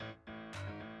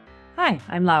Hi,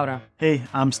 I'm Laura. Hey,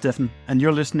 I'm Stefan, and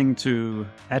you're listening to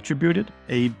Attributed,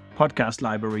 a podcast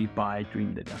library by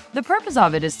Dreamdata. The purpose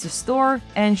of it is to store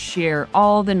and share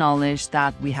all the knowledge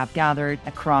that we have gathered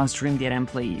across Dreamdata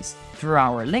employees through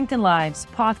our LinkedIn Lives,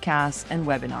 podcasts, and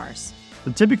webinars.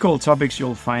 The typical topics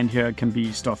you'll find here can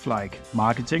be stuff like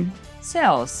marketing,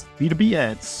 Sales, B2B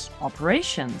ads,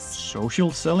 operations, social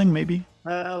selling maybe.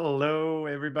 Hello,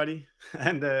 everybody,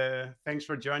 and thanks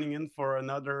for joining in for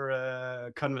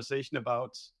another conversation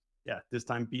about, this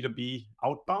time B2B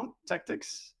outbound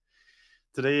tactics.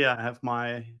 Today I have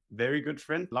my very good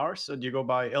friend Lars, and you go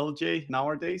by LJ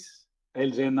nowadays.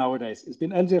 LJ nowadays. It's been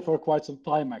LJ for quite some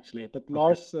time actually, but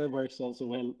Lars works also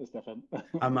well, Stefan.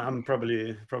 I'm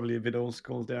probably a bit old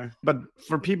school there, but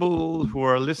for people who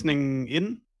are listening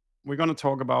in, we're going to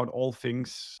talk about all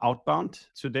things outbound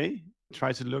today.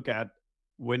 Try to look at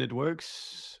when it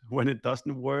works, when it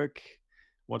doesn't work,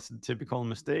 what's the typical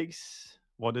mistakes,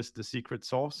 what is the secret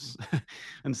sauce,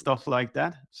 and stuff like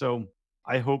that. So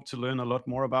I hope to learn a lot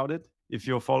more about it. If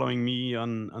you're following me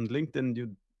on LinkedIn,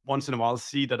 you once in a while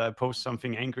see that I post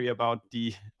something angry about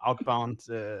the outbound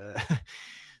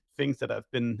things that I've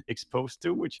been exposed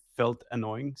to, which felt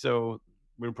annoying. So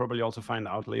we'll probably also find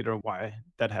out later why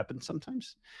that happens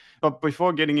sometimes. But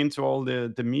before getting into all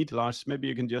the meat, Lars, maybe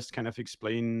you can just kind of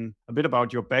explain a bit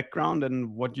about your background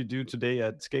and what you do today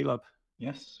at Scale Up.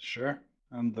 Yes, sure.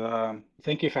 And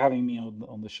thank you for having me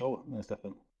on the show,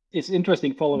 Stefan. It's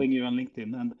interesting following you on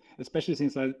LinkedIn, and especially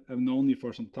since I've known you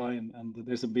for some time, and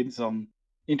there's been some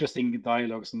interesting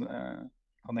dialogues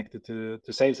connected to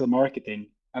sales and marketing.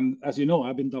 And as you know,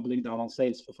 I've been doubling down on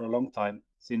sales for a long time,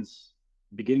 since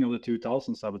beginning of the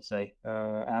 2000s, I would say.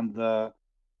 And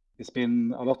it's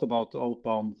been a lot about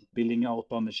outbound, building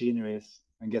outbound machineries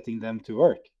and getting them to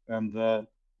work. And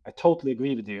I totally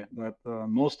agree with you that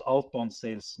most outbound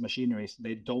sales machineries,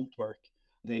 they don't work.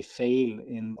 They fail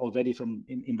already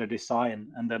in their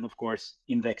design, and then of course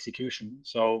in the execution.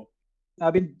 So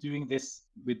I've been doing this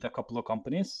with a couple of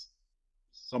companies.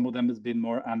 Some of them has been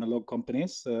more analog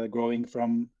companies, growing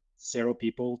from 0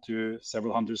 people to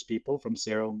several hundreds people, from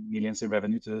 0 millions in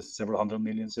revenue to several hundred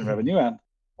millions in revenue, and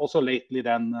also lately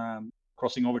then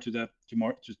crossing over to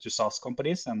SaaS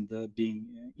companies and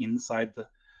being inside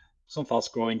some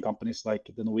fast-growing companies like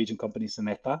the Norwegian company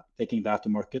Seneta, taking that to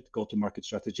market, go-to-market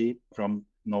strategy from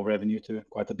no revenue to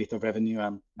quite a bit of revenue,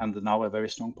 and now a very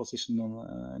strong position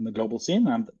in the global scene.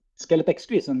 And Scale Up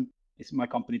Execution is my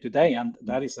company today, and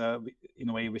that is in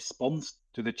a way response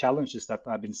to the challenges that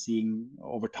I've been seeing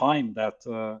over time, that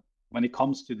when it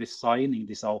comes to designing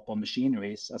these outbound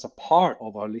machineries as a part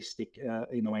of our holistic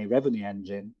in a way revenue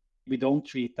engine, we don't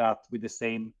treat that with the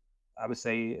same, I would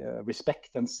say, respect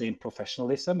and same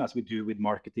professionalism as we do with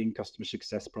marketing, customer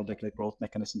success, product-led growth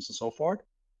mechanisms, and so forth.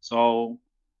 So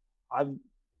I've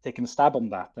taken a stab on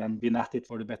that and been at it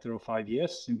for the better of 5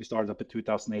 years since we started up in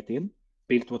 2018.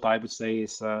 Built what I would say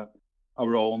is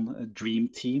our own dream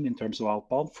team in terms of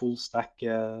outbound, full stack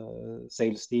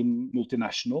sales team,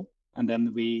 multinational. And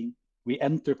then we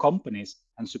enter companies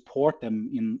and support them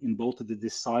in both the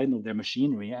design of their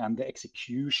machinery and the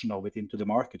execution of it into the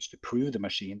markets to prove the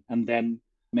machine, and then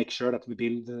make sure that we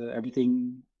build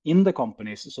everything in the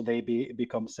companies so they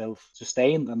become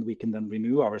self-sustained, and we can then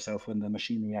renew ourselves when the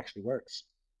machinery actually works.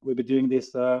 We've been doing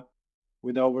this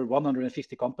with over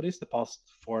 150 companies the past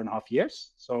 4.5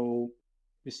 years. So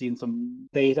we've seen some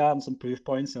data and some proof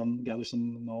points and gathered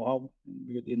some know-how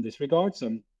in this regards.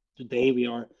 And today we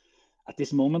are, at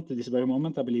this very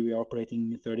moment, I believe we are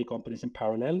operating 30 companies in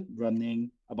parallel,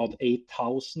 running about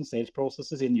 8,000 sales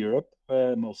processes in Europe,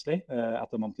 mostly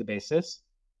at a monthly basis.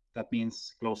 That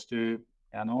means close to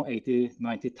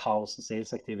 80,000-90,000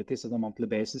 sales activities on a monthly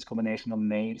basis, combination of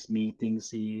mails,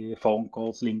 meetings, phone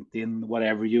calls, LinkedIn,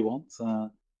 whatever you want.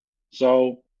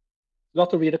 So a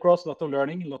lot of read across, a lot of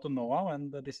learning, a lot of know-how,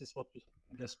 and this is what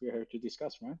I guess we're here to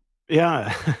discuss, right?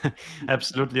 Yeah,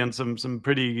 absolutely. And some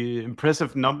pretty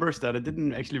impressive numbers that I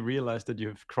didn't actually realize that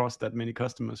you've crossed that many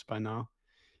customers by now.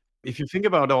 If you think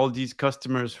about all these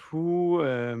customers, who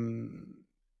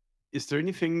is there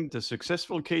anything the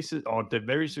successful cases or the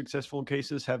very successful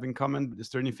cases have in common? Is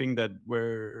there anything that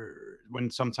when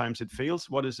sometimes it fails,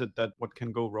 what is it what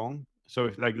can go wrong?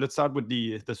 So let's start with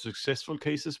the successful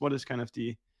cases. What is kind of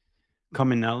the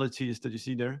commonalities that you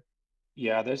see there?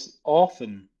 Yeah, there's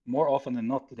more often than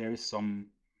not, there's some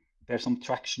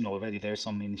traction already. There's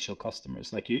some initial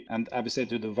customers like you, and I would say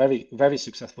to the very, very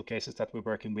successful cases that we're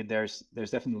working with, there's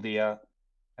definitely an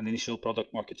initial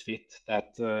product market fit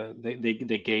that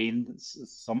they gain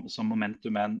some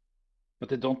momentum, but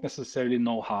they don't necessarily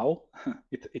know how.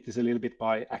 It is a little bit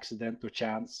by accident or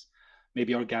chance,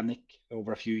 maybe organic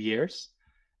over a few years.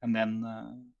 and then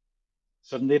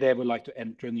suddenly they would like to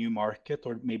enter a new market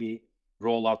or maybe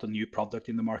roll out a new product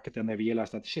in the market, and they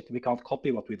realize that shit, we can't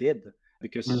copy what we did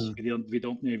because we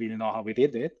don't really know how we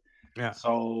did it. Yeah.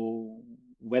 So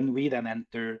when we then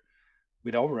enter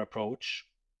with our approach,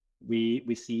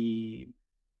 we see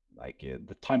like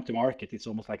the time to market is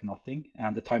almost like nothing,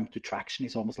 and the time to traction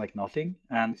is almost like nothing,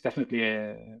 and it's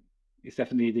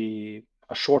definitely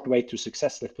a short way to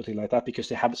success, let's put it like that, because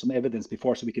they have some evidence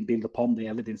before, so we can build upon the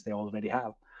evidence they already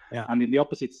have. Yeah. And in the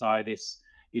opposite side is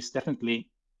definitely,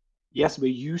 yes, we're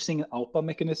using outbound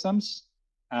mechanisms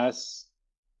as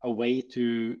a way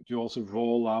to also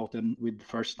roll out and with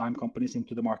first time companies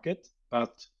into the market,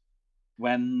 but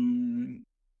when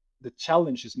the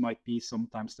challenges might be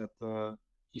sometimes that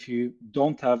if you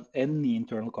don't have any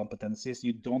internal competencies,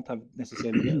 you don't have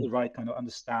necessarily the right kind of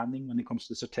understanding when it comes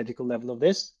to the strategical level of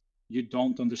this, you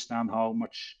don't understand how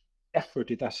much effort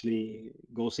it actually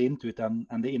goes into it,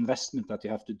 and the investment that you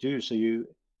have to do. So you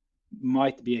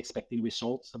might be expecting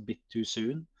results a bit too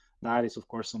soon. That is, of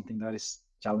course, something that is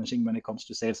challenging when it comes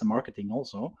to sales and marketing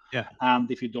also. Yeah. And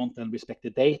if you don't then respect the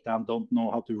data and don't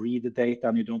know how to read the data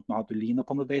and you don't know how to lean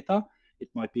upon the data, it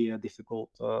might be a difficult,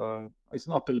 it's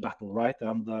an uphill battle, right?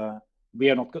 And we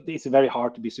are not good. It's very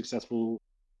hard to be successful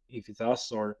if it's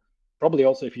us, or probably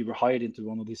also if you were hired into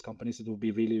one of these companies, it would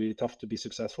be really, really tough to be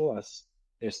successful, as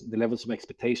there's the levels of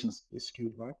expectations is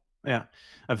skewed, right? Yeah,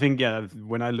 I think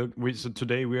when I look, so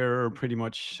today we're pretty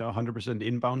much 100%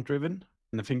 inbound driven,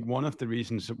 and I think one of the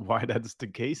reasons why that's the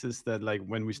case is that like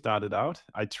when we started out,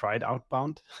 I tried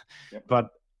outbound, Yep. but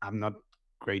I'm not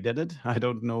great at it. I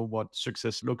don't know what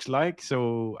success looks like,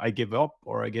 so I give up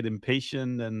or I get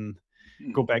impatient and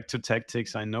go back to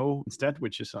tactics I know instead,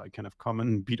 which is kind of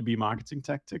common B2B marketing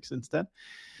tactics instead.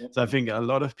 Yep. So I think a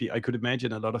lot of people, I could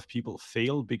imagine a lot of people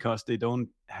fail because they don't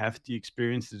have the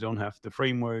experience, they don't have the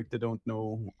framework, they don't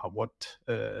know what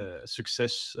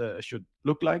success should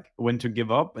look like, when to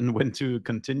give up and when to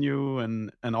continue,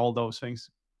 and all those things.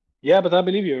 Yeah, but I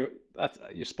believe you're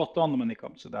spot on when it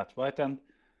comes to that, right? And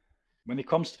when it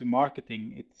comes to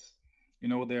marketing, it's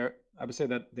I would say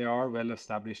that there are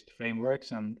well-established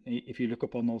frameworks, and if you look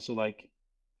upon also like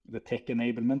the tech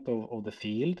enablement of the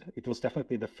field, it was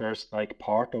definitely the first like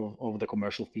part of the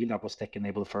commercial field that was tech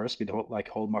enabled first, with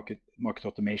whole market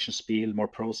automation spiel, more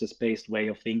process-based way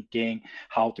of thinking,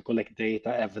 how to collect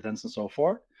data, evidence, and so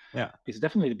forth. Yeah, it's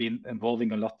definitely been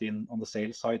involving a lot on the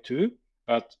sales side too,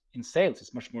 but in sales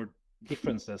it's much more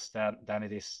differences than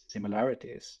it is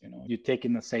similarities. You take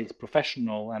in a sales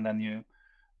professional and then you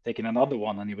take in another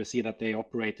one, and you will see that they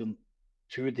operate on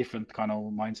two different kind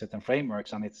of mindset and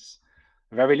frameworks, and it's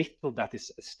very little that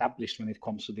is established when it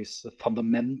comes to this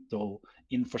fundamental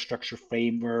infrastructure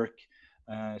framework,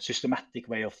 systematic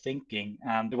way of thinking.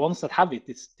 And the ones that have it,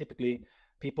 it's typically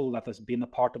people that has been a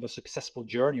part of a successful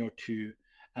journey or two,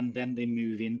 and then they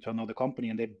move into another company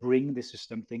and they bring the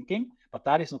system thinking, but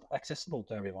that is not accessible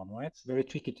to everyone, right? It's very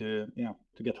tricky to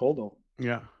get hold of.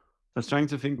 yeah. I was trying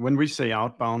to think, when we say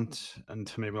outbound,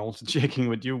 and maybe also checking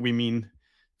with you, we mean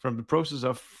from the process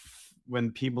of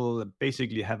when people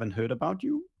basically haven't heard about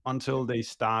you until they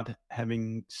start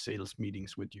having sales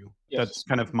meetings with you. Yes. That's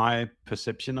kind of my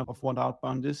perception of what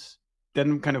outbound is.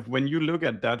 Then kind of when you look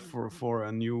at that for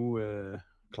a new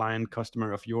client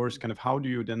customer of yours, kind of how do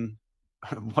you then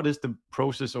what is the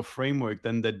process or framework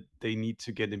then that they need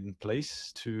to get in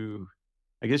place to,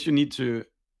 I guess you need to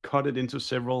cut it into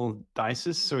several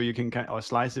dices so you can or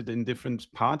slice it in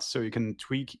different parts so you can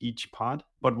tweak each part.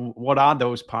 But what are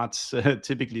those parts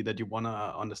typically that you want to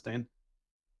understand?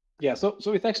 Yeah, so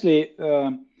it's actually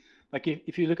like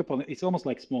if you look upon it, it's almost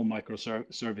like small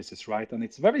microservices, right? And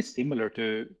it's very similar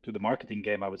to the marketing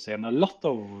game, I would say, and a lot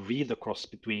of read across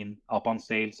between outbound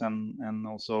sales and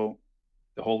also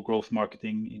the whole growth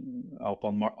marketing,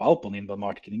 outbound inbound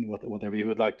marketing, whatever you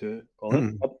would like to call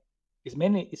it. But it's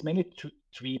mainly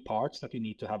three parts that you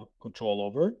need to have control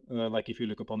over. Like if you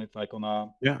look upon it like on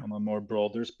a more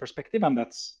broader perspective, and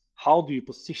that's how do you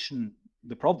position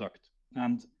the product,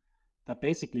 and that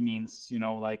basically means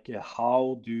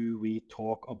how do we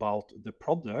talk about the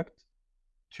product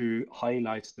to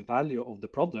highlight the value of the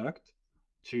product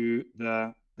to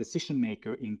the decision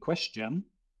maker in question,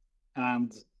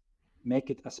 and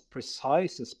make it as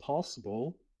precise as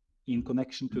possible in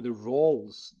connection to the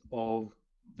roles of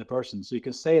the person. So you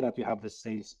can say that you have the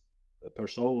sales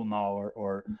persona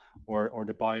or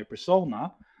the buyer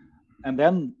persona, and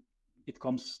then it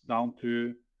comes down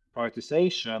to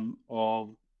prioritization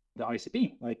of the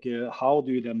ICP. Like how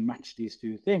do you then match these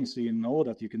two things so you know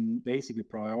that you can basically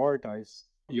prioritize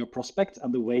your prospect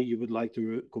and the way you would like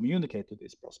to communicate to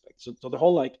this prospect. So the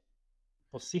whole like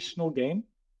positional game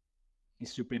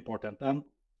is super important. And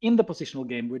in the positional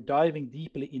game, we're diving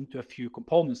deeply into a few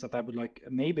components that I would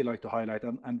maybe like to highlight,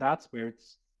 and that's where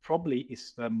it's probably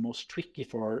is the most tricky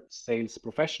for sales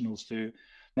professionals to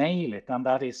nail it, and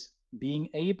that is being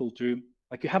able to,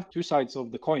 like, you have two sides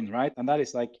of the coin, right? And that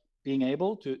is like being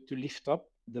able to lift up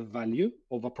the value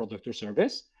of a product or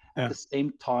service, at the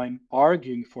same time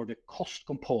arguing for the cost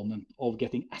component of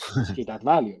getting access to that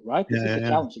value, right? This is the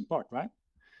challenging part, right?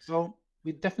 So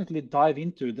we definitely dive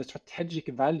into the strategic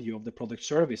value of the product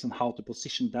service and how to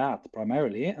position that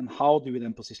primarily, and how do we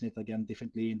then position it again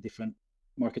differently in different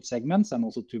market segments and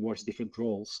also towards different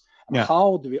roles, and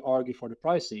how do we argue for the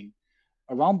pricing.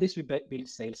 Around this, we build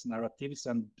sales narratives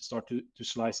and start to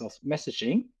slice off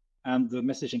messaging. And the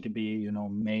messaging can be,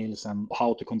 mails and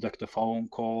how to conduct a phone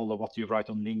call, or what you write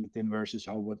on LinkedIn versus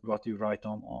what you write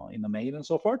on in a mail and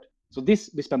so forth. So this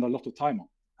we spend a lot of time on.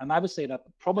 And I would say that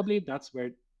probably that's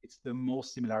where it's the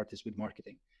most similarities with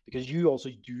marketing, because you also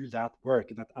do that work,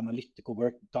 that analytical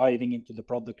work, diving into the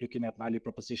product, looking at value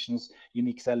propositions,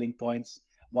 unique selling points,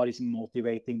 what is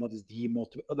motivating, what is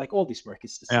demotivating, like all this work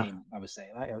is the same, I would say.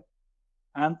 Right?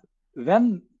 And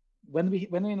then when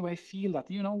we feel that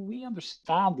we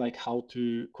understand like how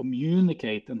to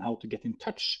communicate and how to get in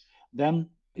touch, then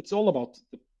it's all about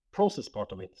the process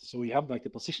part of it. So we have like the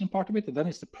position part of it, and then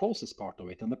it's the process part of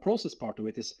it. And the process part of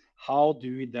it is how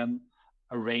do we then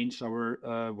arrange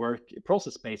our work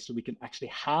process space so we can actually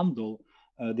handle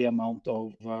the amount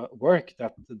of work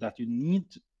that you need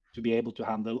to be able to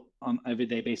handle on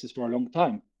everyday basis for a long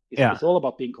time. It's all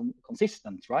about being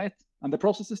consistent, right? And the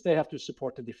processes, they have to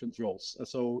support the different roles.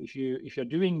 So if you're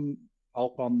doing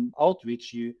outbound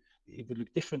outreach, it will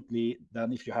look differently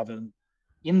than if you have an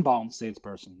inbound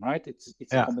salesperson, right? It's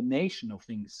a combination of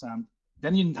things, and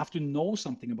then you have to know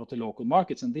something about the local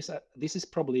markets. And this is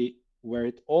probably where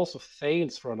it also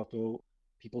fails for a lot of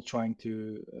people trying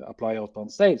to apply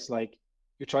outbound sales. Like,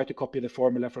 you try to copy the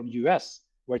formula from US,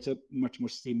 where it's a much more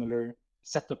similar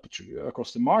setup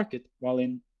across the market, while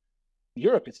in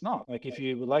Europe, it's not. Like, if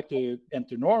you would like to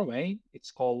enter Norway,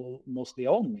 it's call mostly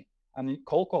only. And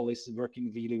cold call is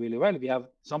working really, really well. We have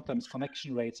sometimes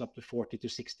connection rates up to 40 to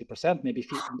 60%, maybe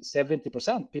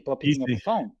 70%. People are picking up the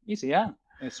phone. Easy, yeah.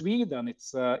 In Sweden,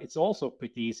 it's also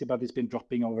pretty easy, but it's been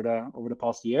dropping over the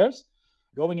past years.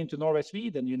 Going into Norway,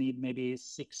 Sweden, you need maybe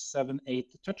 6, 7,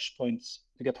 8 touch points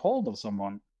to get hold of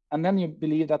someone. And then you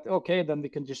believe that, okay, then we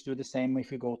can just do the same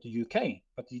if we go to UK.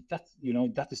 But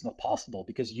that is not possible,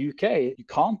 because UK, you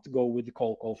can't go with the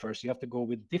cold call first. You have to go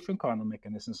with different kind of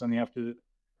mechanisms, and you have to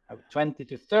have 20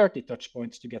 to 30 touch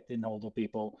points to get in hold of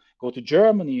people. Go to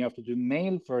Germany, you have to do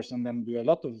mail first and then do a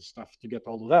lot of stuff to get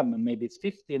hold of them. And maybe it's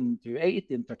 15 to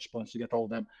 18 touch points to get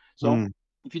hold of them. So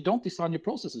if you don't design your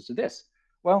processes to this,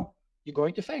 well, you're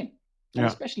going to fail. And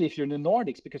especially if you're in the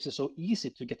Nordics, because it's so easy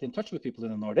to get in touch with people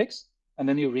in the Nordics, and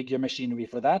then you rig your machinery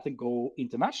for that and go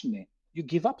internationally, you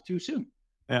give up too soon.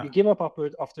 You give up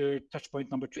after touch point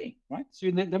number 3, right? So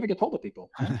you never get hold of people.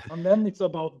 Right? And then it's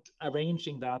about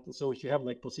arranging that. So if you have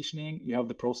like positioning, you have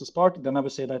the process part, then I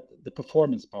would say that the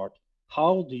performance part,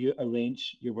 how do you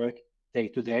arrange your work day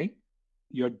to day?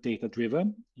 You're data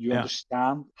driven. You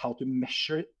understand how to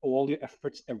measure all your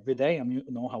efforts every day, and you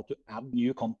know how to add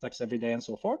new contacts every day and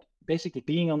so forth. Basically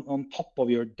being on top of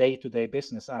your day-to-day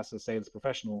business as a sales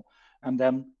professional, and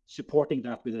then supporting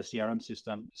that with a CRM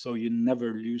system. So you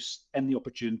never lose any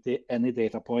opportunity, any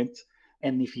data point,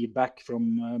 any feedback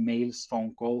from mails,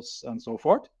 phone calls, and so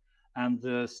forth.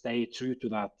 And stay true to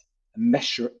that.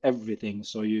 Measure everything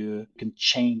so you can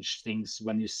change things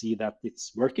when you see that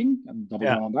it's working, and double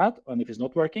down on that. And if it's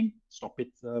not working, stop it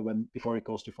before it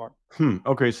goes too far.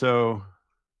 Okay, so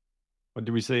what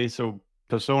did we say? So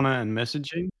persona and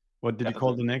messaging. What did you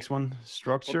call the next one?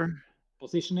 Structure,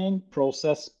 positioning,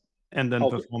 process, and then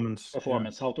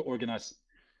performance. How to organize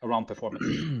around performance.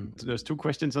 So there's 2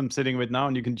 questions I'm sitting with now,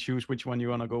 and you can choose which one you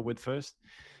want to go with first.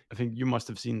 I think you must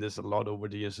have seen this a lot over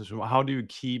the years as well. How do you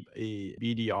keep a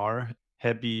BDR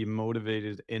happy,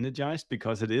 motivated, energized?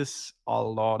 Because it is a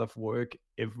lot of work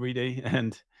every day,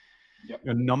 and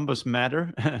your numbers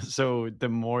matter. So the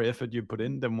more effort you put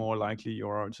in, the more likely you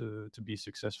are to be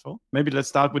successful. Maybe let's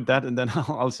start with that, and then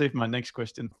I'll save my next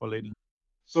question for later.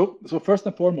 So first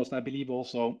and foremost, I believe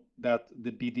also that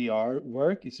the BDR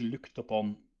work is looked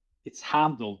upon, it's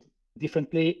handled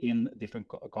differently in different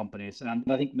companies. And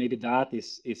I think maybe that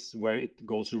is where it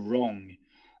goes wrong.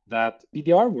 That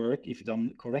BDR work, if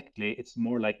done correctly, it's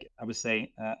more like, I would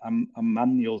say, a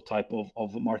manual type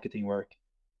of marketing work.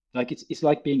 Like it's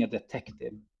like being a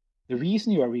detective. The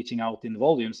reason you are reaching out in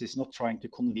volumes is not trying to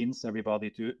convince everybody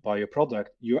to buy your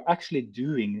product. You're actually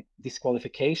doing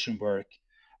disqualification work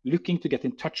looking to get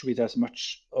in touch with as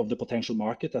much of the potential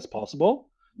market as possible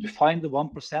to find the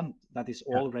 1% that is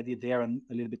already there and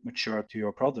a little bit mature to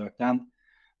your product. And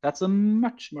that's a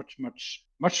much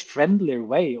friendlier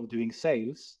way of doing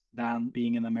sales than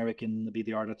being an American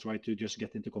BDR that try to just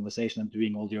get into conversation and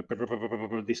doing all your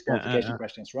disqualification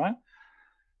questions, right?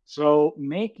 So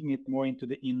making it more into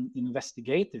the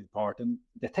investigative part and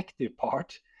detective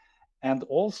part, and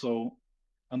also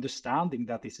understanding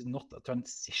that this is not a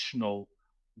transitional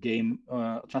game,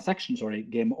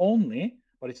 game only,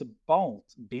 but it's about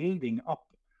building up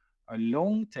a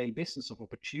long tail business of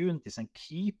opportunities and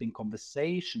keeping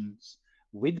conversations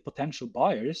with potential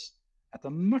buyers at a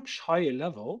much higher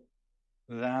level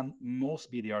than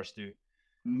most BDRs do.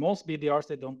 Most BDRs,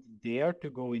 they don't dare to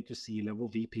go into C-level,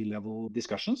 VP level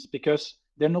discussions because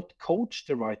they're not coached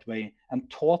the right way and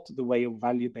taught the way of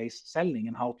value-based selling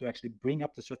and how to actually bring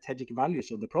up the strategic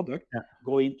values of the product,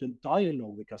 go into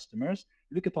dialogue with customers,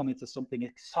 look upon it as something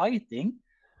exciting,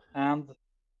 and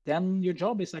then your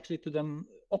job is actually to then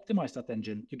optimize that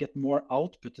engine to get more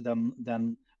output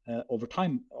than over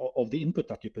time of the input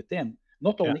that you put in.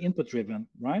 Not only input driven,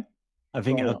 right? I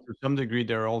think to some degree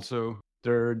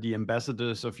they're the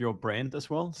ambassadors of your brand as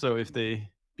well. So if they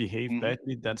behave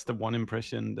badly, that's the one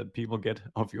impression that people get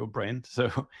of your brand.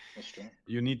 So that's true.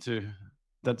 You need to.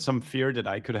 That's some fear that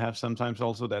I could have sometimes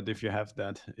also, that if you have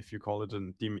that, if you call it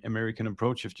the American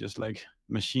approach of just like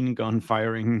machine gun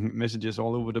firing messages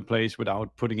all over the place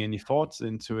without putting any thoughts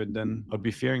into it, then I'd be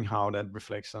fearing how that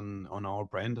reflects on our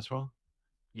brand as well.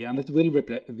 Yeah, and it will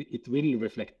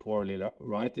reflect poorly,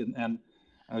 right? And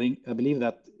I believe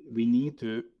that we need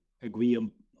to agree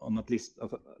on at least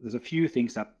there's a few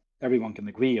things that everyone can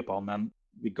agree upon, and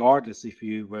regardless if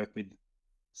you work with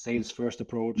sales first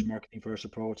approach, marketing first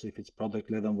approach, if it's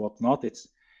product led and whatnot, it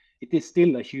is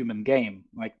still a human game.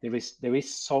 Like there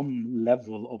is some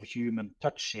level of human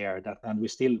touch here and we're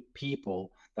still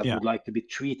people that would like to be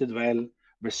treated well,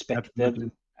 respected.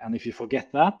 Absolutely. And if you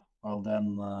forget that, well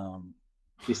then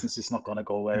business is not going to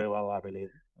go very well, I believe.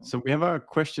 So we have a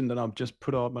question that I've just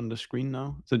put up on the screen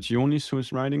now. So Jonis,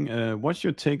 who's writing, what's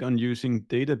your take on using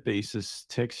databases,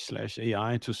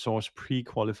 text/AI to source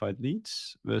pre-qualified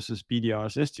leads versus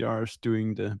BDRs, SDRs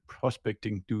doing the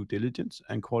prospecting due diligence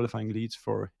and qualifying leads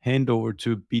for handover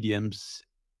to BDMs,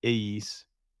 AEs?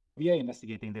 We are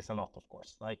investigating this a lot, of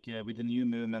course, like with the new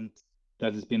movement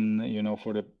that has been,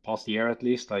 for the past year at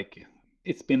least, like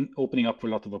it's been opening up for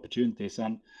a lot of opportunities.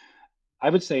 And I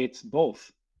would say it's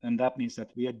both. And that means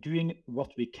that we are doing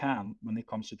what we can when it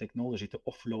comes to technology to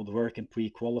offload work and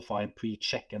pre-qualify and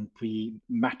pre-check and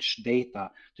pre-match data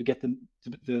to get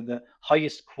the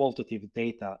highest qualitative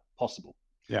data possible.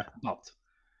 Yeah.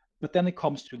 But then it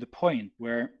comes to the point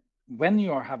where when you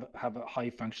have a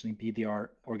high functioning BDR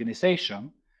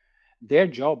organization, their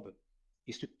job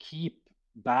is to keep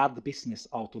bad business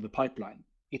out of the pipeline.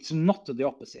 It's not the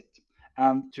opposite.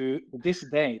 And to this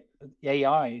day,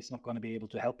 AI is not going to be able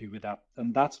to help you with that.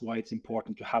 And that's why it's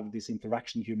important to have this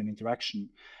human interaction.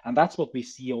 And that's what we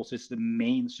see also is the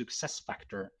main success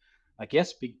factor. I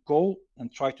guess we go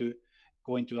and try to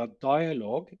go into a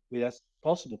dialogue with as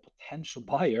possible potential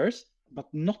buyers,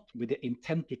 but not with the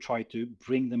intent to try to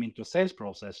bring them into a sales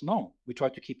process. No, we try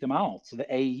to keep them out. So the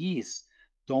AEs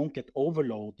don't get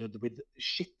overloaded with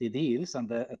shitty deals and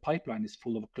the pipeline is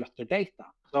full of cluttered data.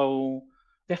 So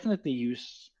definitely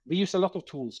we use a lot of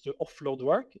tools to offload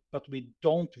work, but we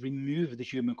don't remove the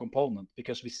human component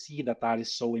because we see that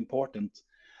is so important.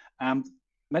 And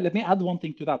let me add one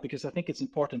thing to that, because I think it's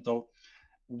important though.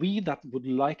 We that would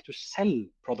like to sell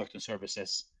products and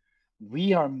services,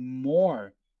 we are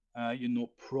more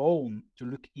prone to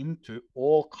look into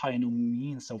all kind of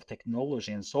means of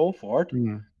technology and so forth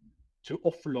to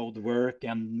offload work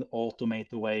and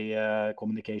automate away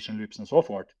communication loops and so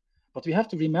forth. But we have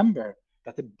to remember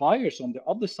that the buyers on the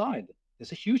other side,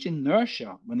 there's a huge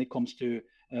inertia when it comes to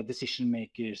decision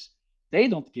makers. They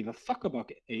don't give a fuck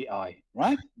about AI,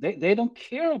 right? They don't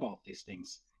care about these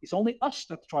things. It's only us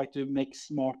that try to make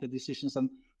smarter decisions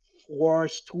and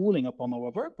force tooling upon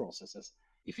our work processes.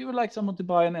 If you would like someone to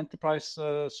buy an enterprise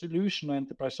solution or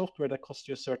enterprise software that costs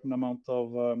you a certain amount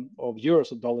of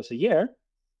euros or dollars a year,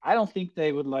 I don't think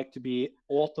they would like to be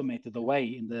automated away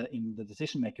in the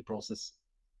decision making process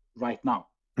right now.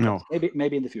 No,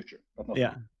 maybe in the future, but not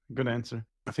now. Good answer.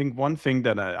 I think one thing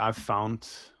that I've found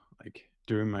like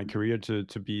during my career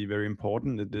to be very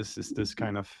important is this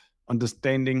kind of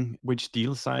understanding which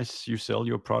deal size you sell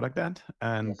your product at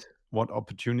and what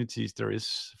opportunities there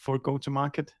is for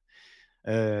go-to-market.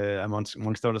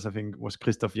 Amongst others, I think was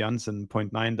Christoph Janssen,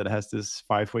 Point Nine, that has this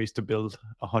 5 ways to build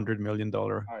 $100 million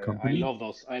I company. love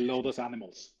those. I love those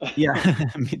animals. Yeah,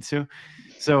 me too.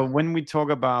 So when we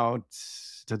talk about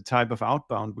the type of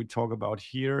outbound we talk about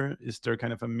here, is there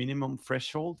kind of a minimum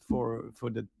threshold for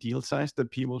the deal size that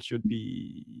people should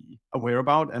be aware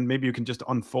about? And maybe you can just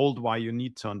unfold why you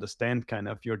need to understand kind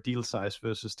of your deal size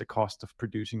versus the cost of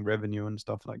producing revenue and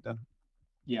stuff like that.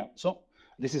 Yeah, so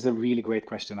this is a really great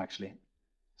question, actually.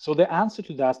 So the answer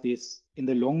to that is, in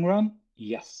the long run,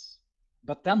 yes.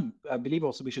 But then I believe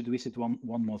also we should visit one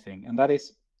more thing, and that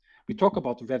is, we talk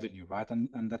about revenue, right?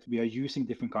 And that we are using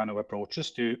different kind of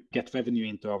approaches to get revenue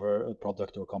into our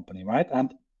product or company, right?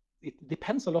 And it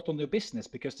depends a lot on your business,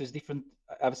 because there's different,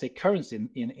 I would say, currency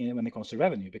in when it comes to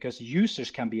revenue, because users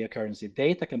can be a currency,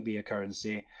 data can be a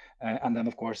currency, and then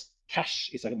of course cash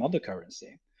is another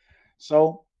currency.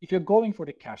 So if you're going for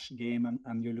the cash game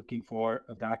and you're looking for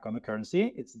that kind of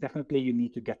currency, it's definitely you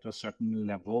need to get to a certain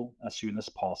level as soon as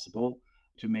possible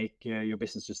to make your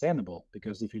business sustainable.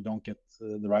 Because if you don't get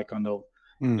the right kind of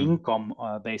income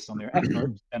based on your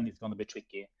effort, then it's going to be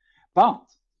tricky. But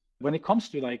when it comes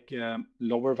to like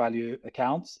lower value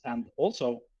accounts and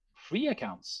also free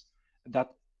accounts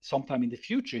that sometime in the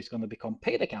future is going to become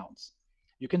paid accounts,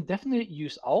 you can definitely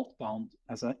use outbound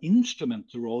as an instrument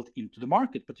to roll it into the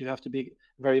market, but you have to be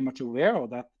very much aware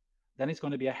of that. Then it's going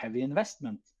to be a heavy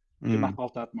investment to map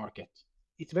out that market.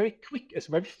 It's very quick, it's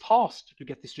very fast to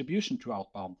get distribution to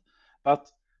outbound,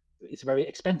 but it's very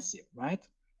expensive, right?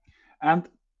 And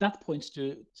that points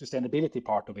to sustainability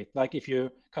part of it. Like if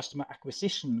your customer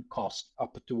acquisition cost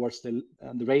up towards the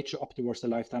ratio up towards the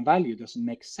lifetime value doesn't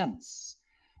make sense,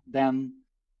 then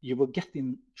you will get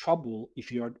in trouble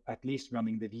if you're at least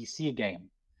running the VC game.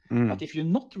 But if you're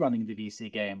not running the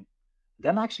VC game,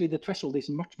 then actually the threshold is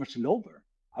much, much lower.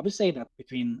 I would say that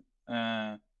between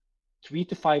 3,000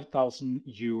 to 5,000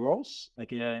 euros,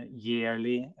 like a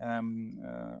yearly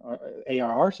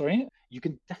ARR, sorry, you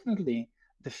can definitely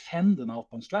defend an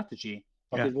outbound strategy,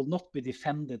 but it will not be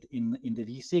defended in the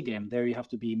VC game. There you have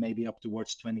to be maybe up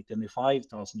towards 20,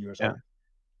 25,000 euros, or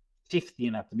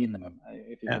 15 at the minimum,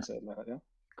 if you can say it like that. Yeah.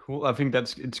 Cool. I think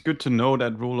it's good to know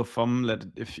that rule of thumb, that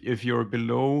if you're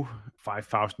below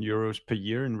 5,000 euros per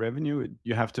year in revenue,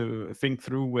 you have to think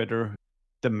through whether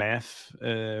the math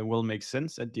will make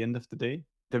sense at the end of the day.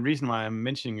 The reason why I'm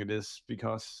mentioning it is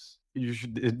because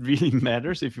it really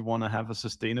matters if you want to have a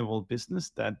sustainable business,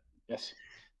 that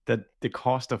the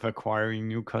cost of acquiring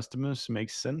new customers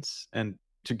makes sense. And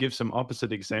to give some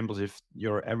opposite examples, if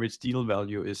your average deal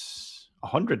value is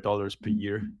 $100 per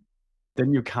year,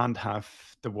 then you can't have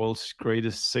the world's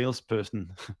greatest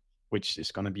salesperson, which is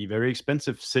going to be very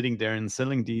expensive, sitting there and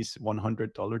selling these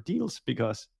 $100 deals,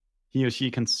 because he or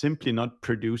she can simply not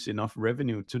produce enough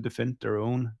revenue to defend their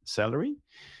own salary.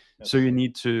 So you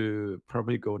need to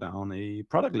probably go down a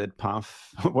product-led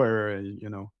path where,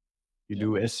 you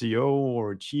do SEO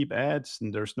or cheap ads,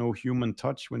 and there's no human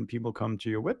touch when people come to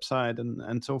your website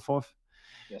and so forth.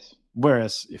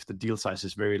 Whereas if the deal size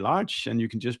is very large and you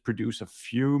can just produce a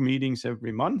few meetings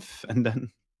every month, and then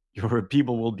your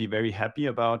people will be very happy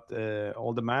about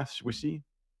all the maths we see.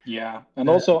 Yeah, and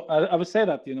also I would say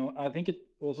that I think it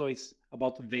also is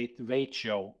about weight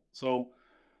ratio. So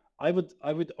I would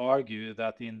argue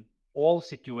that in all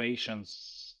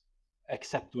situations,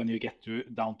 except when you get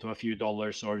down to a few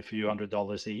dollars or a few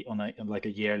 $100 on like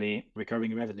a yearly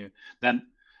recurring revenue, then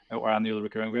or annual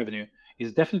recurring revenue,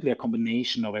 is definitely a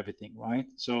combination of everything, right?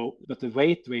 So, but the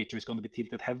weight ratio is going to be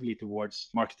tilted heavily towards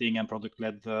marketing and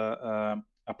product-led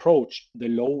approach. The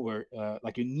lower,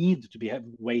 like you need to be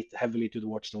weight heavily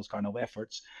towards those kind of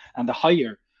efforts, and the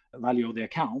higher value of the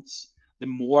accounts, the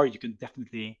more you can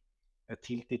definitely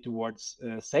tilt it towards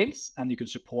sales, and you can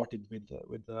support it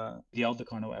with the other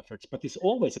kind of efforts. But it's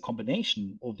always a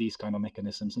combination of these kind of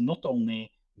mechanisms, and not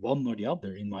only one or the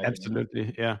other, in my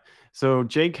opinion. Yeah. So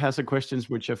Jake has a question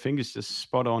which I think is just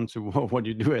spot on to what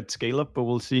you do at Scale Up, but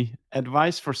we'll see.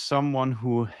 Advice for someone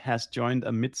who has joined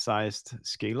a mid-sized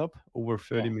scale up over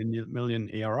 30 million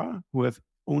ARR, who have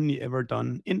only ever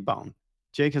done inbound.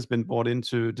 Jake has been brought in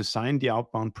to design the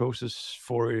outbound process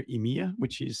for EMEA,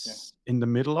 which he's in the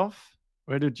middle of.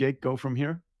 Where did Jake go from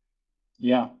here?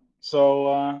 Yeah.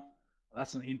 So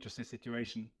that's an interesting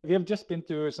situation. We have just been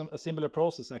through a similar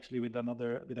process actually with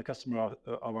a customer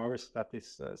of ours that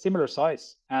is similar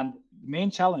size. And the main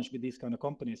challenge with these kind of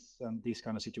companies and these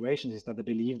kind of situations is that they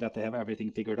believe that they have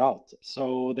everything figured out.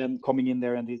 So then coming in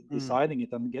there and deciding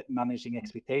it and managing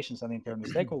expectations and internal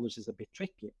stakeholders is a bit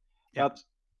tricky. But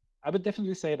I would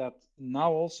definitely say that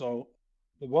now also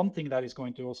the one thing that is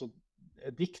going to also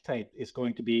dictate is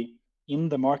going to be in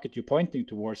the market you're pointing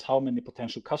towards, how many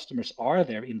potential customers are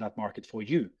there in that market for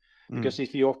you? Because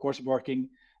if you're, of course, working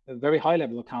very high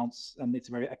level accounts and it's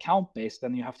very account based,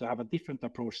 then you have to have a different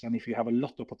approach than if you have a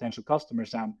lot of potential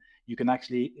customers and you can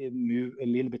actually move a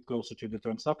little bit closer to the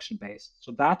transaction based.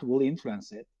 So that will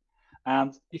influence it.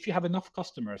 And if you have enough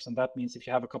customers, and that means if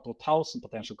you have a couple of thousand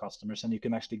potential customers and you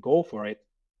can actually go for it,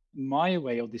 my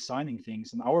way of designing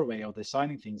things and our way of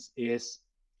designing things is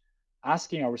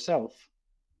asking ourselves,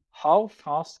 how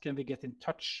fast can we get in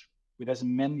touch with as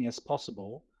many as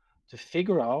possible to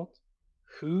figure out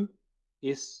who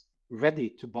is ready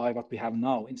to buy what we have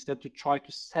now, instead to try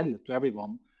to sell it to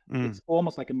everyone. It's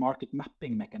almost like a market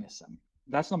mapping mechanism.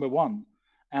 That's number one.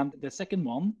 And the second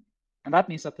one, and that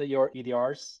means that your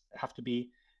EDRs have to be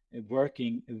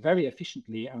working very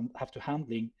efficiently and have to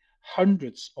handling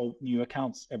hundreds of new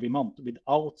accounts every month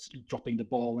without dropping the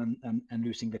ball and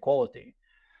losing the quality.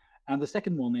 And the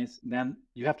second one is then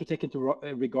you have to take into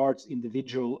regards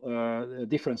individual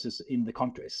differences in the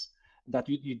countries, that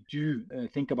you do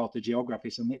think about the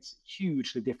geographies, and it's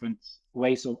hugely different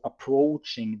ways of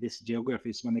approaching these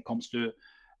geographies when it comes to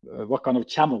what kind of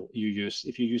channel you use.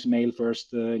 If you use mail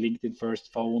first, LinkedIn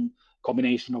first, phone,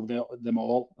 combination of them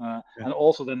all, and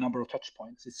also the number of touch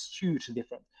points. It's hugely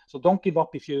different. So don't give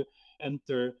up if you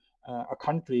enter a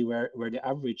country where the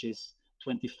average is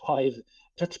 25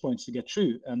 touch points to get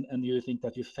through, and you think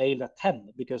that you failed at 10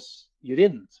 because you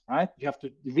didn't, right? You have to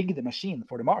rig the machine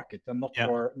for the market and not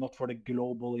for the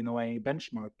global, in a way,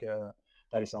 benchmark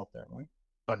that is out there, right?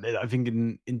 But I think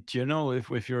in general,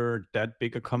 if you're that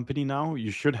big a company now, you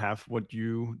should have what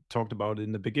you talked about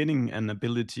in the beginning, an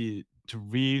ability to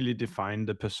really define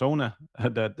the persona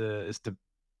that is the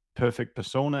perfect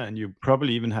persona, and you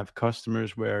probably even have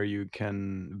customers where you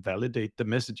can validate the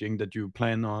messaging that you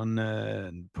plan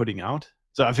on putting out.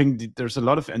 So I think there's a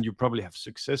lot of, and you probably have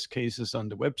success cases on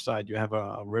the website. You have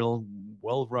a real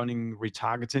well-running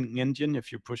retargeting engine.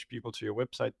 If you push people to your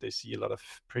website, they see a lot of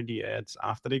pretty ads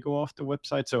after they go off the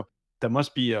website. So there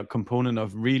must be a component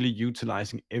of really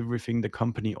utilizing everything the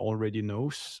company already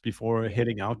knows before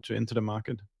heading out to enter the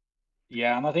market.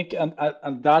 Yeah, and I think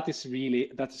and that's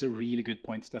a really good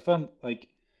point, Stefan. Like,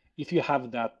 if you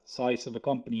have that size of a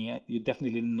company, you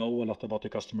definitely know a lot about the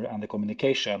customer and the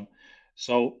communication.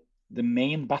 So the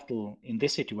main battle in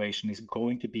this situation is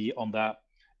going to be on the,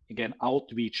 again,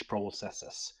 outreach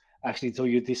processes. Actually, so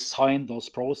you design those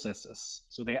processes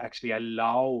so they actually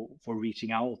allow for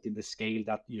reaching out in the scale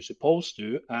that you're supposed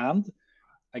to. And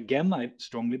again, I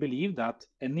strongly believe that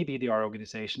any BDR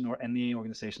organization or any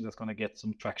organization that's going to get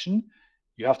some traction,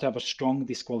 you have to have a strong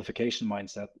disqualification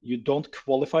mindset. You don't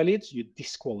qualify leads, you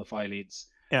disqualify leads,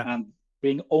 and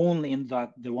bring only in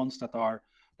that the ones that are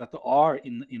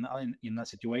in a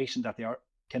situation that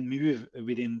can move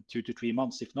within 2 to 3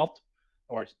 months, if not,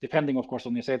 or depending, of course,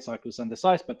 on your sales cycles and the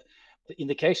size, but the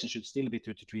indication should still be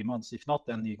 2 to 3 months. If not,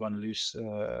 then you're going to lose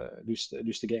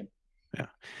the game. Yeah,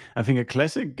 I think a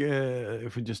classic,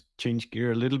 if we just change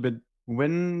gear a little bit,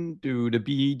 when do the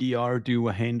BDR do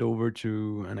a handover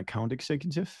to an account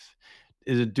executive?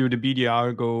 Do the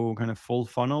BDR go kind of full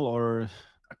funnel, or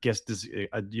I guess this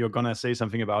you're gonna say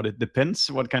something about it? Depends.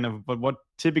 But what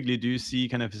typically do you see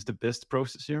kind of is the best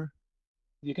process here?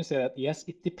 You can say that yes,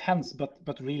 it depends,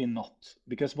 but really not,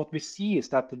 because what we see is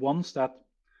that the ones that,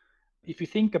 if you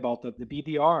think about that, the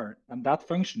BDR and that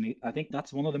function, I think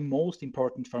that's one of the most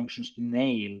important functions to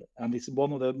nail, and it's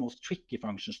one of the most tricky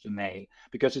functions to nail,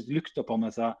 because it's looked upon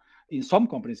as in some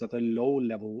companies at a low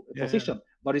level position,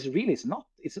 but it's not.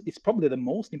 It's probably the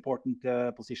most important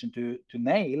position to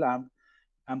nail,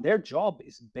 and their job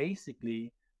is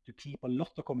basically to keep a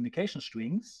lot of communication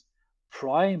strings,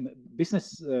 prime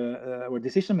business or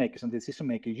decision makers and decision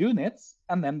maker units,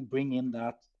 and then bring in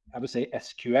that, I would say,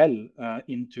 SQL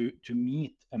to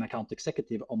meet an account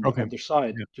executive on the other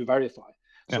side to verify.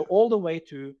 So all the way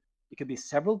to, it could be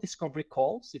several discovery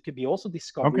calls. It could be also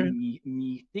discovery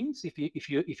meetings.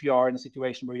 If you are in a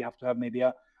situation where you have to have maybe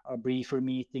a briefer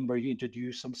meeting where you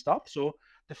introduce some stuff. So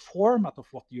the format of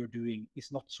what you're doing is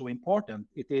not so important.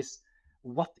 It is,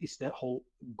 what is the whole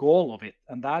goal of it?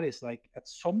 And that is like, at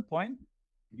some point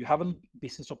you have a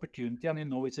business opportunity and you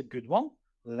know it's a good one.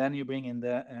 Then you bring in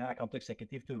the account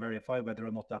executive to verify whether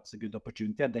or not that's a good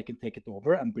opportunity, and they can take it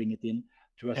over and bring it in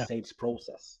to a sales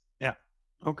process. Yeah.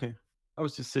 Okay. I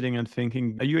was just sitting and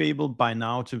thinking, are you able by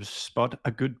now to spot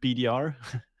a good BDR?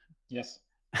 Yes.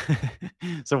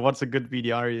 So what's a good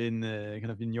BDR in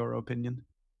kind of in your opinion?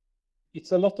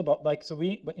 It's a lot about, like, so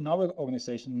we in our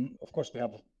organization, of course, we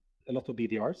have a lot of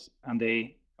BDRs, and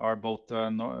they are both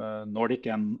Nordic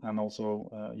and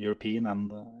also European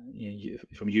and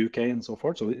from UK and so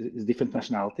forth. So it's different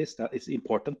nationalities. That is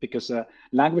important because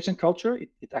language and culture,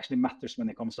 it actually matters when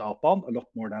it comes to outbound a lot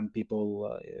more than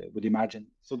people would imagine.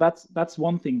 So that's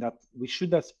one thing that we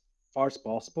should, as far as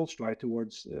possible, strive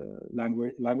towards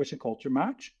language and culture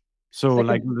match. So Second,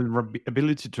 like the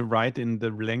ability to write in the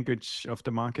language of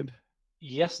the market?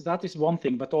 yes, that is one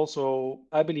thing, but also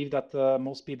I believe that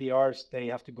most BDRs, they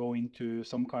have to go into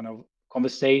some kind of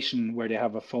conversation where they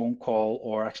have a phone call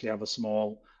or actually have a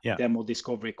small demo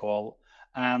discovery call.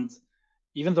 And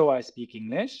even though I speak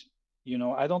English,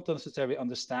 I don't necessarily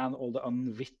understand all the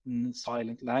unwritten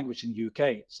silent language in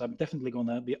UK. So I'm definitely going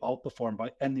to be outperformed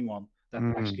by anyone that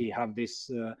actually have this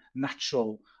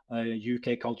natural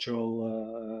UK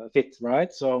cultural fit,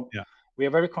 right? So we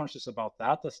are very conscious about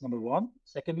that. That's number one.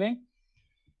 Secondly,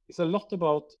 it's a lot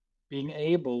about being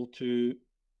able to,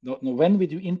 when we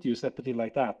do interviews, let's put it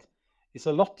like that, it's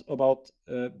a lot about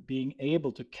being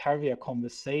able to carry a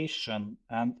conversation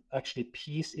and actually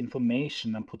piece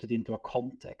information and put it into a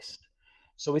context.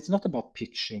 So it's not about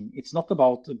pitching. It's not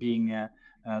about being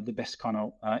the best kind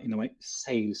of, in a way,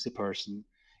 salesy person.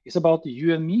 It's about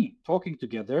you and me talking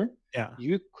together.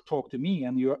 You talk to me,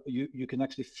 and you can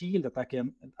actually feel that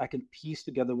I can piece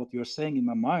together what you're saying in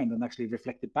my mind and actually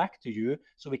reflect it back to you,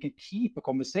 so we can keep a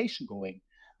conversation going.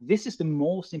 This is the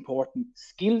most important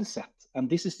skill set, and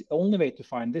this is the only way to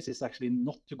find this is actually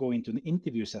not to go into an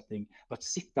interview setting, but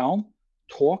sit down,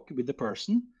 talk with the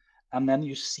person, and then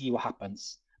you see what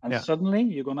happens. And suddenly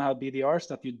you're going to have BDRs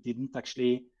that you didn't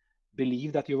actually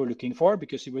believe that you were looking for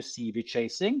because you were CV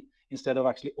chasing instead of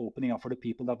actually opening up for the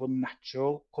people that were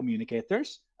natural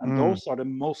communicators. And those are the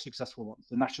most successful ones,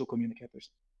 the natural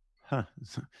communicators.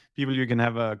 So people you can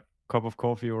have a cup of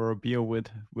coffee or a beer with,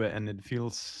 and it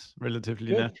feels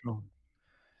relatively natural.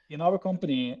 In our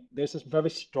company, there's a very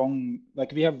strong,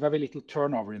 like we have very little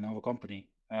turnover in our company,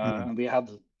 and we had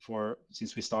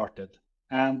since we started.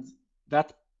 And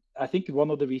that, I think one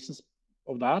of the reasons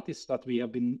of that is that we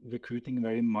have been recruiting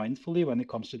very mindfully when it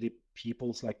comes to the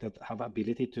peoples like that have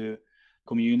ability to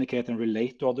communicate and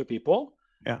relate to other people.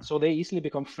 So they easily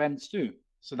become friends too.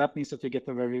 So that means that you get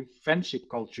a very friendship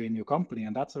culture in your company,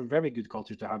 and that's a very good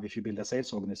culture to have if you build a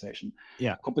sales organization.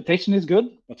 Competition is good,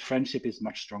 but friendship is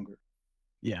much stronger.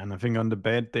 Yeah, and I think on the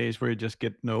bad days where you just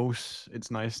get no's,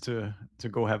 it's nice to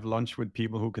go have lunch with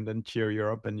people who can then cheer you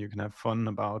up, and you can have fun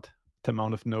about the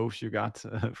amount of no's you got,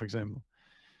 for example.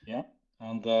 Yeah,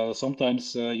 and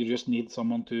sometimes you just need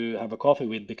someone to have a coffee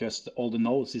with because all the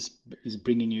no's is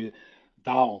bringing you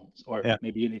down, or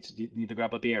maybe you need to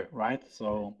grab a beer, right?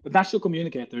 So, but natural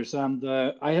communicators, and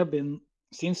I have been,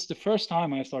 since the first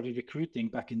time I started recruiting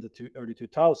back in the early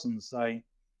 2000s,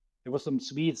 there was some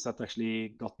Swedes that actually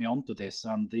got me onto this.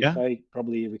 And if I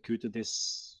probably recruited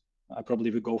this, I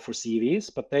probably would go for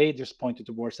CVs, but they just pointed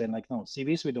towards saying like, no,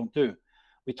 CVs we don't do.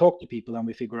 We talk to people and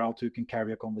we figure out who can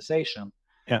carry a conversation.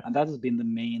 And that has been the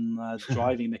main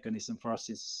driving mechanism for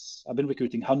us. Is I've been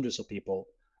recruiting hundreds of people.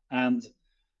 And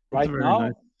right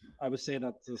now, I would say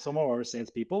that some of our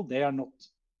salespeople, they're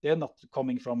not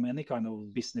coming from any kind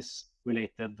of business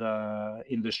related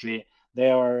industry.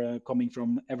 They are coming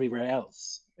from everywhere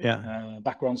else.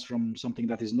 Backgrounds from something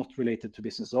that is not related to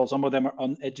business. So some of them are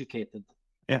uneducated.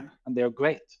 And they're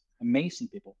great, amazing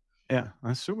people. Yeah,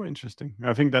 that's super interesting.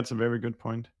 I think that's a very good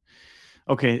point.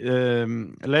 Okay,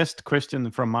 last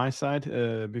question from my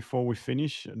side before we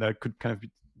finish that could kind of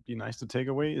be nice to take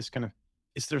away is kind of,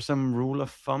 is there some rule of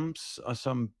thumbs or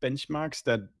some benchmarks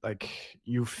that like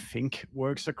you think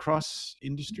works across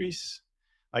industries?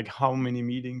 Like how many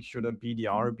meetings should a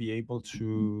BDR be able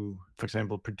to, for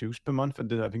example, produce per month?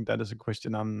 And I think that is a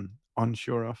question I'm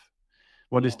unsure of.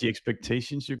 What is the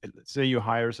expectations? Let's say you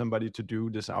hire somebody to do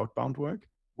this outbound work.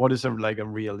 What is a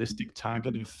realistic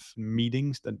target of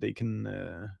meetings that they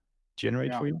can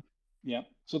generate for you? Yeah.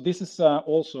 So this is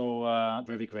also a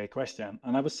very great question.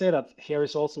 And I would say that here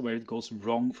is also where it goes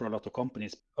wrong for a lot of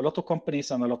companies. A lot of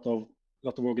companies and a lot of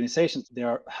organizations, they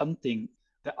are hunting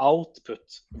the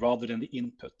output rather than the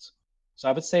input. So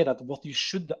I would say that what you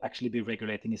should actually be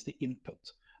regulating is the input.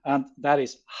 And that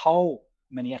is how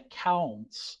many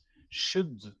accounts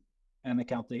should an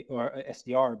account or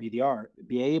SDR, BDR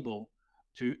be able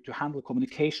to handle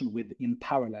communication with in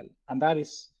parallel. And that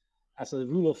is, as a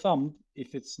rule of thumb,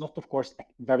 if it's not, of course,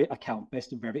 very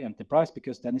account-based, very enterprise,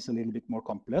 because then it's a little bit more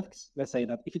complex. Let's say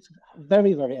that if it's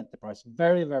very, very enterprise,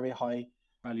 very, very high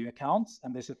value accounts,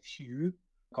 and there's a few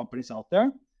companies out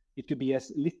there, it could be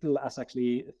as little as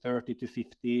actually 30 to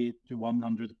 50 to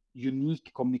 100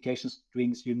 unique communication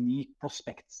strings, unique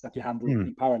prospects that you handle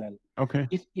in parallel. Okay.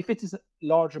 If it is a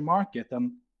larger market,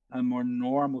 and a more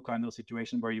normal kind of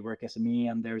situation where you work SME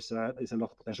and there's a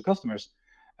lot of potential customers,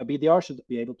 a BDR should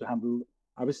be able to handle,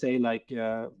 I would say, like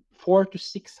 400 to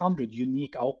 600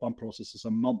 unique outbound processes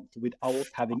a month without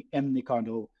having any kind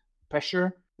of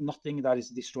pressure, nothing that is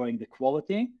destroying the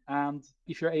quality. And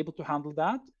if you're able to handle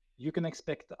that, you can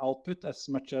expect output as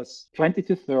much as 20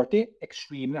 to 30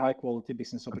 extremely high quality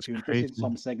business opportunities in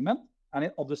some segment, and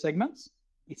in other segments,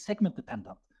 it's segment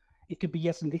dependent. It could be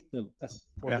as little as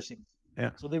 4 to 6.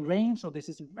 Yeah. So the range of this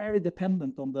is very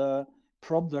dependent on the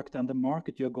product and the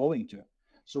market you're going to.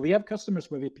 So we have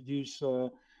customers where we produce,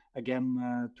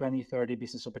 20, 30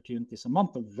 business opportunities a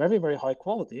month of very, very high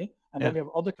quality. And then we have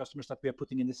other customers that we are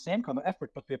putting in the same kind of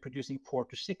effort, but we are producing 4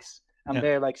 to 6. And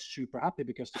they're like super happy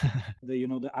because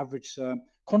the average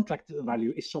contract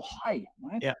value is so high,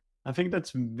 right? Yeah, I think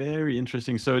that's very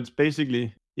interesting. So it's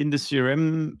basically in the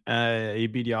CRM, a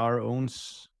BDR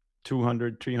owns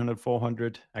 200, 300,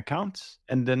 400 accounts.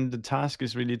 And then the task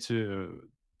is really to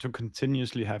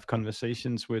continuously have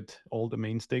conversations with all the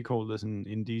main stakeholders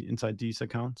inside these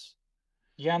accounts.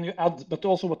 Yeah, and you add, but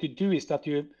also what you do is that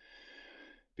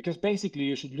because basically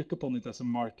you should look upon it as a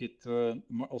market,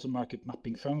 also market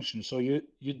mapping function. So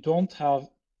you don't have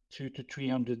 200 to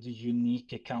 300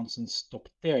 unique accounts and stop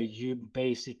there. You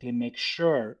basically make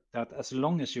sure that as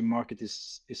long as your market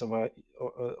is of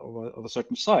a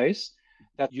certain size,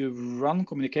 that you run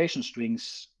communication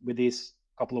strings with these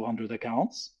couple of hundred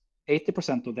accounts.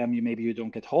 80% of them maybe you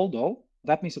don't get hold of.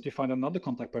 That means that you find another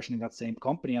contact person in that same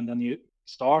company, and then you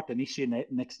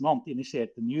initiate next month,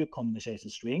 initiate the new conversation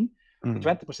string. The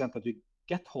 20% that you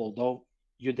get hold of,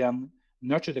 you then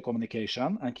nurture the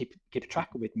communication and keep track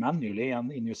of it manually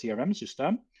and in your CRM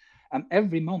system. And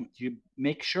every month you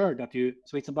make sure that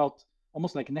so it's about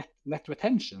almost like net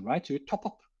retention, right? So you top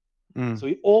up. So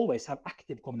you always have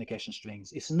active communication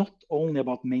strings. It's not only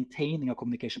about maintaining a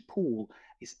communication pool,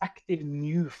 it's active,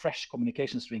 new, fresh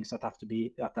communication strings that have to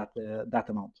be at that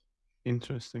amount.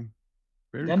 Interesting.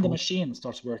 Very then cool. The machine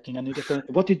starts working, and you get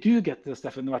what you do get,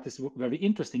 Stefan, what is very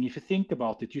interesting. If you think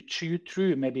about it, you chew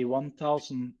through maybe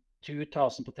 1,000,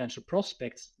 2,000 potential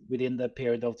prospects within the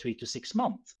period of 3 to 6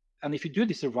 months. And if you do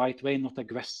this the right way, not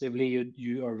aggressively,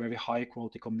 you are very high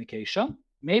quality communication,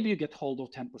 maybe you get hold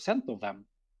of 10% of them,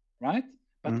 right?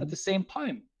 But at the same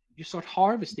time, you start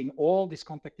harvesting all this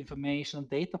contact information and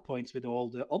data points with all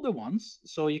the other ones,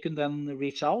 so you can then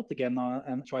reach out again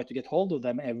and try to get hold of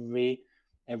them every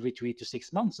 3 to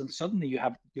 6 months, and suddenly you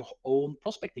have your own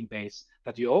prospecting base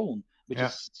that you own, which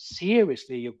is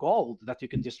seriously your gold that you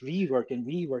can just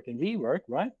rework,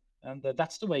 right? And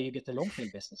that's the way you get the long tail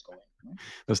business going. Right?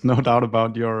 There's no doubt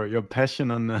about your passion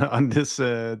on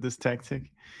this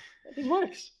tactic. It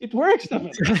works. It works,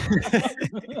 Stefan.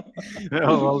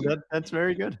 Oh, well, that's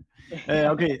very good.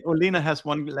 Okay, Olena has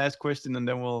one last question, and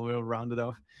then we'll round it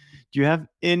off. Do you have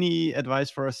any advice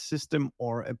for a system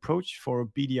or approach for a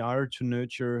BDR to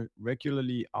nurture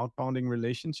regularly outbounding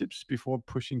relationships before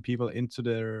pushing people into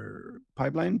their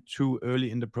pipeline too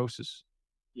early in the process?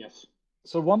 Yes.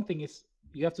 So one thing is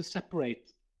you have to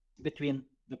separate between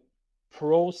the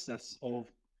process of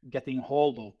getting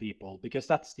hold of people, because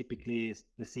that's typically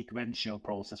the sequential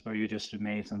process where you just do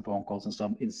mails and phone calls and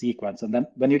stuff in sequence. And then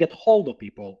when you get hold of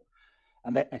people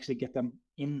and they actually get them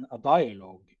in a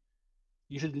dialogue,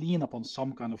 you should lean upon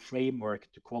some kind of framework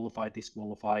to qualify,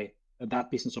 disqualify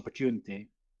that business opportunity.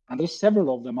 And there's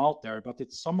several of them out there, but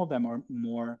some of them are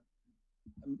more,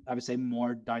 I would say,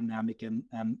 more dynamic and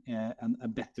a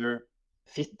better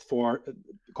fit for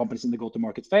companies in the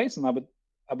go-to-market phase. And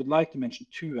I would like to mention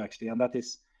two actually, and that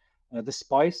is the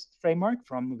SPICE framework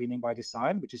from Winning by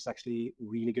Design, which is actually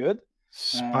really good.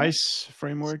 SPICE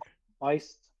framework?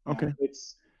 SPICE. Okay.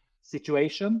 It's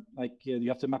situation, like you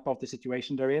have to map out the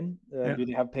situation they're in. Do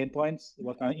they have pain points?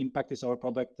 What kind of impact is our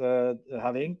product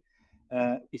having?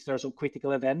 Is there some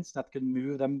critical events that can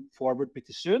move them forward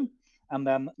pretty soon? And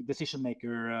then decision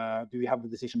maker, do we have the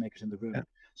decision makers in the room? Yeah.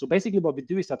 So basically what we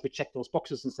do is that we check those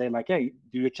boxes and say like, hey,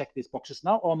 do you check these boxes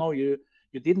now? Oh no, you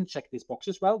didn't check these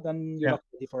boxes. Well, then you're not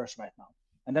ready for us right now.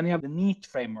 And then you have the NEAT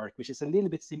framework, which is a little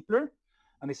bit simpler.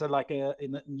 And it's like a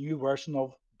new version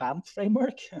of BANT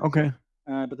framework. Okay.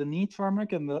 But the NEAT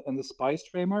framework and the SPICE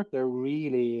framework, they're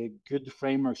really good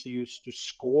frameworks to use to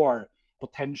score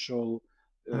potential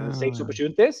sales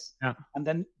opportunities. Yeah. And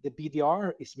then the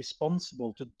BDR is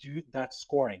responsible to do that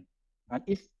scoring. And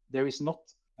if there is not,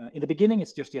 in the beginning,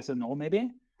 it's just yes and no,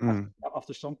 maybe.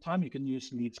 After some time, you can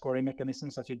use lead scoring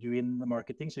mechanisms that you do in the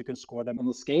marketing, so you can score them on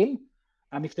a scale.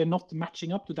 And if they're not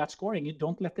matching up to that scoring, you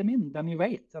don't let them in. Then you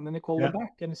wait, and then you call them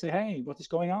back and you say, "Hey, what is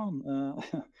going on?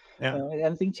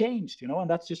 Anything changed?" And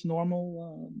that's just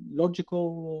normal,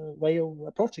 logical way of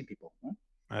approaching people. Right?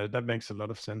 That makes a lot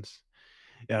of sense.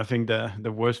 Yeah, I think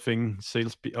the worst thing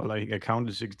or like account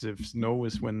executives know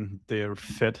is when they're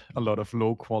fed a lot of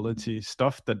low quality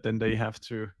stuff that then they have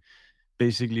to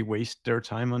basically waste their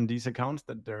time on these accounts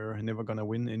that they're never gonna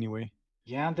win anyway.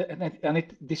 Yeah, and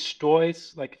it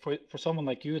destroys, like for someone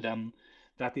like you then,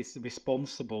 that is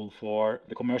responsible for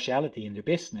the commerciality in your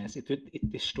business.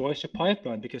 It destroys your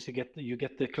pipeline because you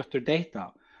get the cluttered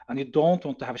data, and you don't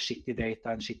want to have shitty data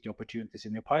and shitty opportunities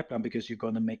in your pipeline because you're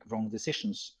going to make wrong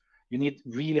decisions. You need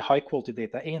really high quality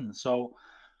data in. So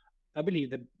I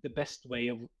believe the best way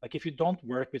of, like, if you don't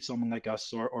work with someone like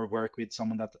us or work with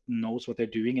someone that knows what they're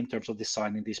doing in terms of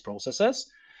designing these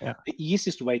processes, Yeah. the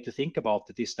easiest way to think about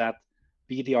it is that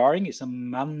BDRing is a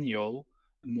manual,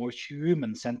 more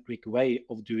human-centric way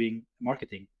of doing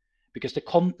marketing. Because the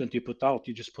content you put out,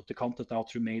 you just put the content out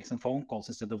through mails and phone calls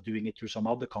instead of doing it through some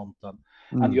other content.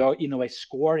 And you are, in a way,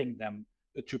 scoring them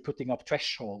through putting up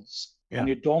thresholds. Yeah. And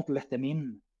you don't let them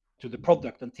in to the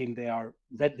product until they are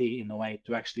ready, in a way,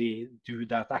 to actually do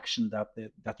that action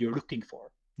that you're looking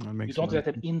for. You don't let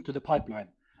them into the pipeline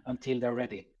until they're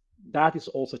ready. That is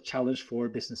also a challenge for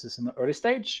businesses in the early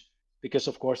stage, because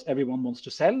of course everyone wants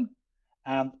to sell,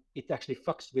 and it actually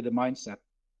fucks with the mindset.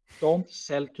 Don't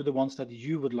sell to the ones that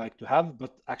you would like to have,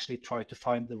 but actually try to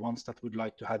find the ones that would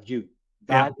like to have you.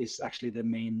 That is actually the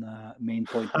main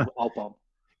point of Outbound.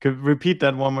 Could repeat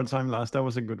that one more time, Lars? That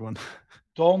was a good one.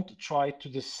 Don't try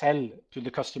to sell to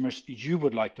the customers you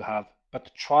would like to have,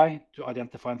 but try to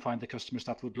identify and find the customers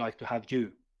that would like to have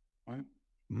you. Right?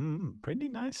 Pretty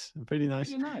nice. Pretty nice.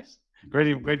 Pretty nice.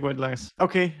 Great word, Lars.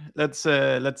 Okay, let's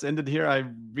end it here. I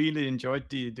really enjoyed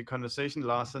the conversation,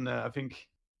 Lars, and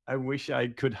I wish I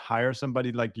could hire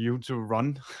somebody like you to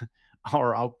run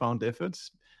our outbound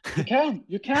efforts. You can.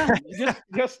 You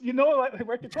just you know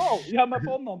where to go. You have my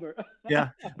phone number. Yeah,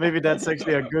 maybe that's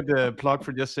actually a good plug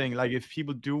for just saying, like, if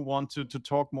people do want to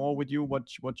talk more with you, what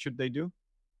should they do?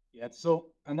 Yeah. So,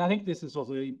 and I think this is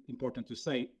also important to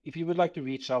say. If you would like to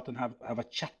reach out and have a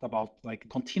chat about, like,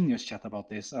 continuous chat about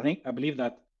this, I believe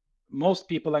that most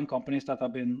people and companies that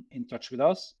have been in touch with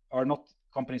us are not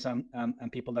companies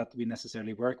and people that we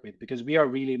necessarily work with, because we are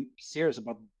really serious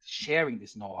about sharing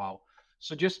this know-how.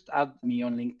 So just add me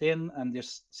on LinkedIn and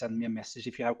just send me a message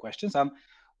if you have questions. And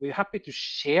we're happy to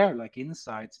share, like,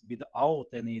 insights without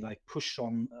any, like, push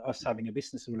on us having a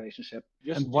business relationship.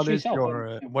 And what is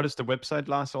the website,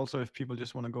 Lars? Also, if people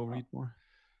just want to go read more.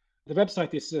 The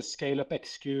website is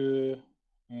ScaleUpXQ.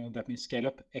 That means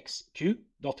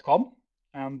ScaleUpXQ.com.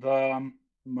 And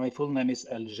my full name is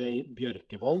LJ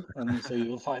Björkevold, and so you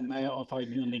will find me on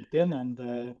LinkedIn,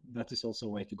 and that is also a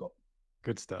way to go.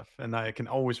 Good stuff. And I can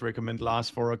always recommend Lars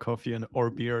for a coffee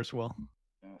or beer as well.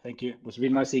 Thank you. It was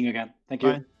really nice seeing you again. Thank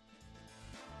you. Bye.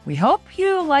 We hope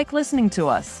you like listening to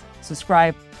us.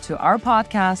 Subscribe to our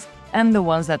podcast and the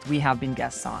ones that we have been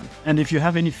guests on. And if you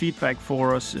have any feedback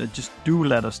for us, just do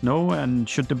let us know. And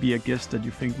should there be a guest that you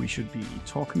think we should be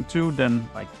talking to, then,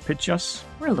 like, pitch us.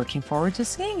 We're looking forward to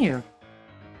seeing you.